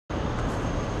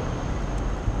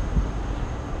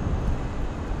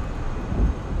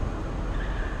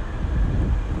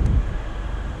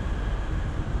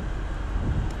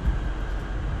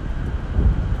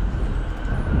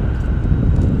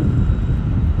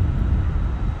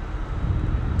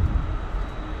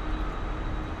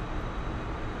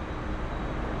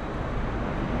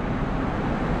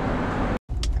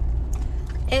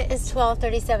It is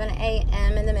 12:37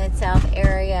 a.m. in the Mid-South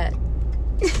area.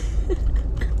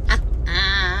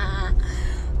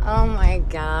 Oh my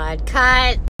God.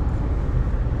 Cut.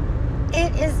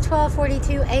 It is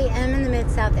 12:42 a.m. in the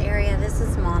Mid-South area. This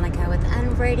is Monica with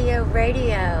Unradio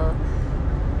Radio.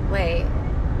 Wait.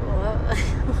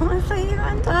 What was I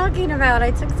even talking about?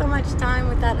 I took so much time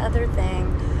with that other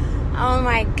thing. Oh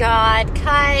my God.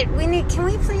 Cut. Can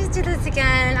we please do this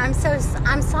again? I'm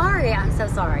sorry. I'm so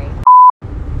sorry.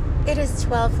 It is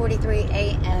 12:43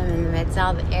 a.m. in the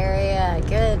Mid-South area.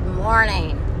 Good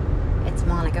morning. It's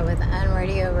Monica with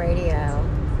Unradio Radio.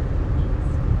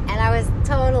 And I was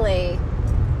totally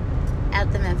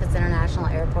at the Memphis International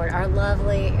Airport, our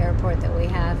lovely airport that we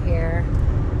have here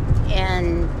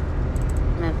in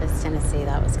Memphis, Tennessee.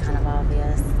 That was kind of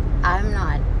obvious. I'm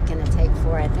not going to take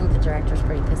for it. I think the director's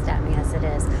pretty pissed at me as it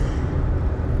is.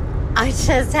 I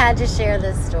just had to share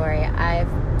this story. I've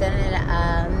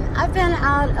been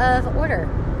out of order.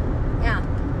 Yeah,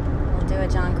 we'll do a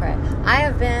John Craig. I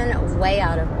have been way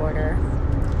out of order,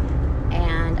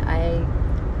 and I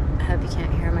hope you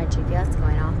can't hear my GPS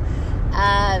going off.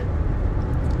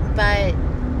 But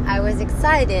I was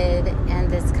excited, and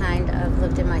this kind of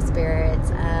lifted my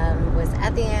spirits. Was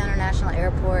at the International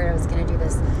Airport. I was going to do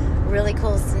this really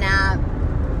cool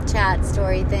Snapchat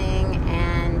story thing,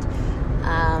 and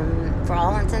for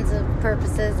all intents and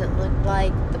purposes, it looked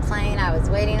like the plane I was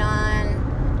waiting on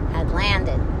had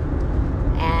landed.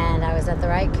 And I was at the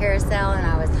right carousel, and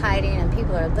I was hiding, and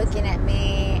people are looking at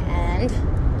me, and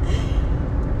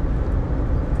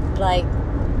like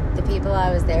the people I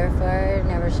was there for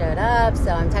never showed up.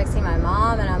 So I'm texting my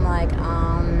mom, and I'm like,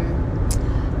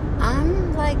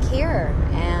 I'm like here,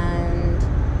 and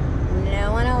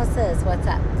no one else is. What's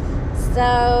up?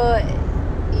 So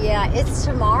yeah, it's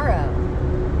tomorrow.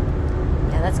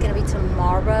 Yeah, that's going to be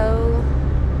tomorrow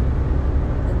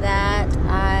that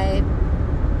I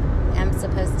am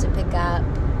supposed to pick up.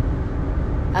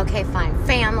 Okay, fine.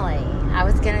 Family. I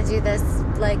was going to do this,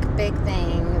 like, big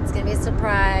thing. It's going to be a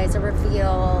surprise, a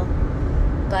reveal.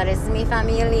 But it's mi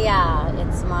familia.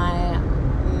 It's my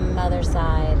mother's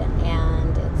side.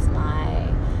 And it's my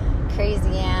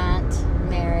crazy aunt,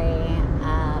 Mary.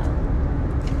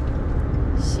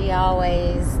 She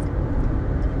always...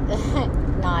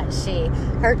 not she.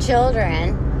 Her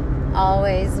children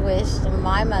always wished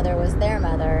my mother was their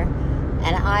mother,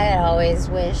 and I had always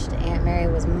wished Aunt Mary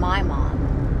was my mom.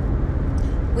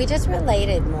 We just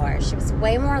related more. She was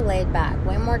way more laid back,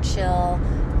 way more chill,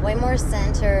 way more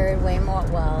centered, way more,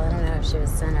 well, I don't know if she was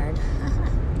centered.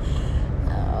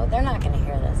 Oh, they're not going to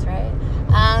hear this, right?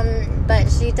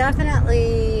 But she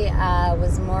definitely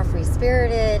was more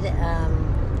free-spirited.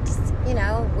 You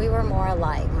know, we were more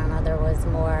alike. My mother was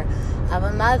more of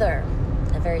a mother,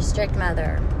 a very strict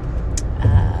mother.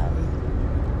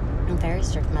 A very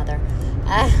strict mother.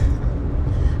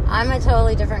 I'm a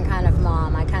totally different kind of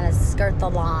mom. I kind of skirt the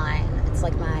line. It's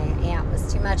like my aunt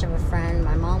was too much of a friend.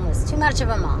 My mom was too much of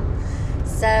a mom.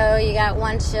 So you got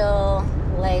one chill,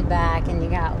 laid back, and you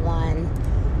got one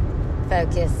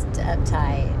focused,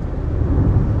 uptight.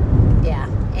 Yeah.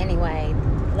 Anyway,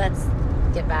 let's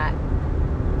get back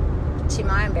to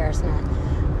my embarrassment.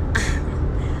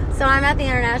 So I'm at the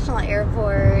International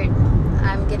Airport.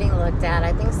 I'm getting looked at.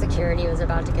 I think security was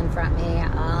about to confront me.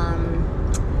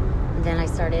 Then I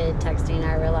started texting.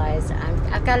 I realized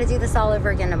I've got to do this all over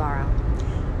again tomorrow.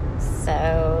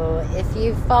 So if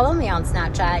you follow me on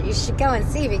Snapchat, you should go and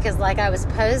see, because like I was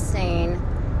posting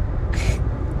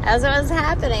as it was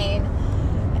happening,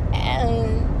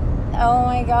 and oh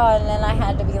my God, and then I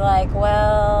had to be like,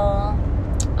 well,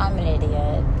 I'm an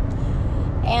idiot.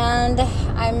 And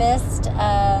I missed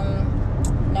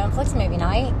Netflix movie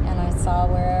night, and I saw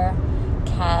where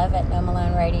Kev at No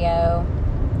Malone Radio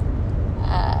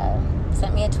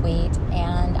sent me a tweet,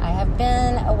 and I have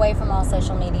been away from all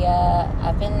social media.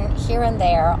 I've been here and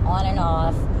there, on and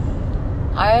off.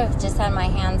 I've just had my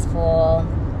hands full.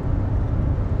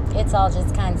 It's all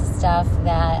just kinds of stuff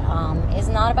that is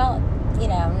not about,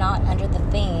 not under the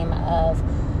theme of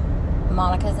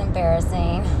Monica's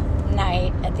embarrassing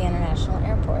night at the International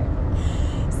Airport.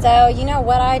 So, you know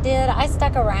what I did? I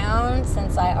stuck around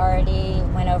since I already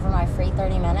went over my free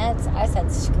 30 minutes. I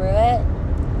said, screw it.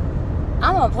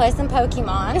 I'm going to play some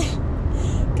Pokemon,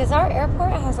 because our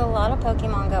airport has a lot of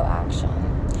Pokemon Go action.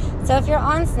 So if you're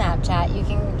on Snapchat, you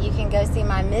can go see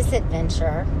my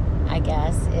misadventure, I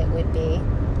guess it would be,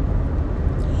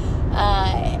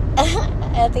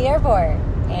 at the airport.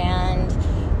 And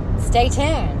stay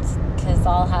tuned, because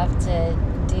I'll have to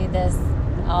do this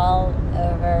all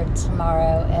over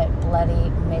tomorrow at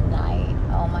bloody midnight.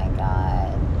 Oh my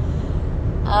God.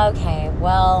 Okay,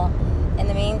 well, In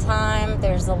the meantime,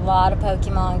 there's a lot of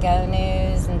Pokemon Go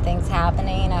news and things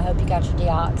happening. I hope you got your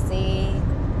Deoxy,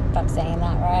 if I'm saying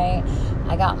that right.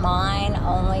 I got mine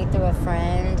only through a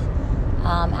friend.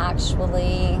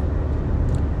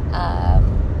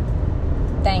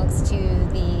 Thanks to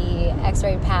the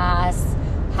X-Ray Pass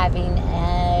having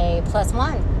a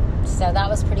 +1. So that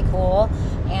was pretty cool.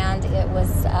 And it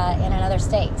was in another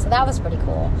state. So that was pretty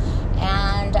cool.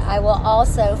 And I will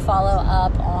also follow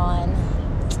up on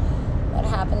what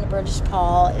happened to British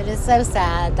Paul. It is so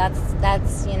sad. That's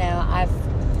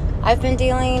I've been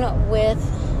dealing with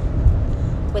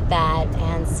that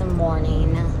and some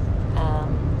mourning.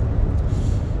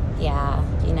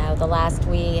 The last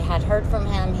we had heard from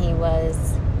him, he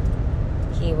was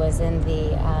in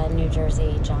the New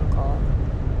Jersey jungle,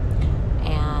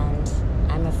 and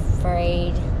I'm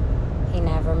afraid he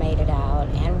never made it out.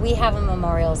 And we have a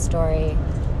memorial story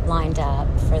lined up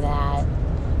for that.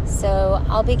 So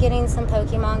I'll be getting some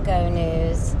Pokemon Go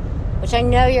news, which I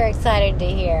know you're excited to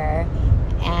hear.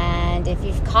 And if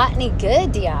you've caught any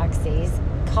good Deoxys,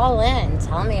 call in,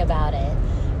 tell me about it.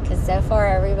 Because so far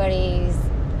everybody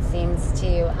seems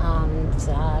to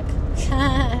suck.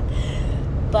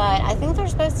 But I think they're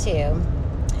supposed to.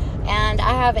 And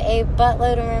I have a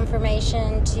buttload of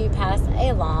information to pass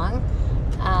along.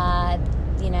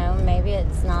 Maybe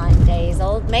it's not days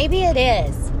old. Maybe it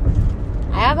is.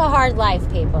 I have a hard life,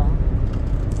 people.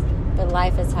 But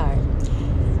life is hard.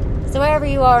 So wherever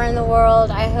you are in the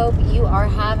world, I hope you are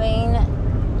having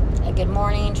a good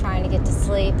morning, trying to get to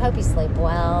sleep. Hope you sleep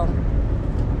well.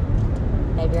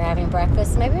 Maybe you're having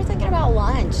breakfast. Maybe you're thinking about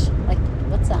lunch. Like,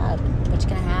 what's up? What you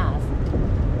gonna have?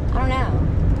 I don't know.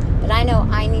 But I know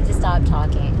I need to stop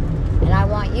talking. And I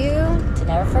want you to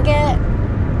never forget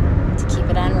to keep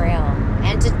it unreal.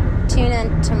 And to tune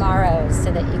in tomorrow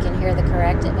so that you can hear the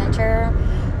correct adventure.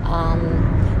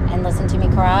 And listen to me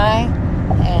cry.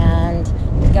 And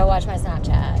go watch my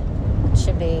Snapchat.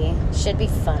 Should be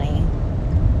funny.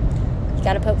 You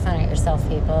gotta poke fun at yourself,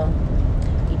 people.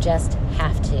 You just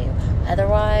have to.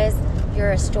 Otherwise,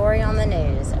 you're a story on the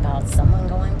news about someone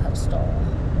going postal.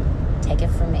 Take it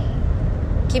from me.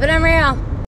 Keep it unreal.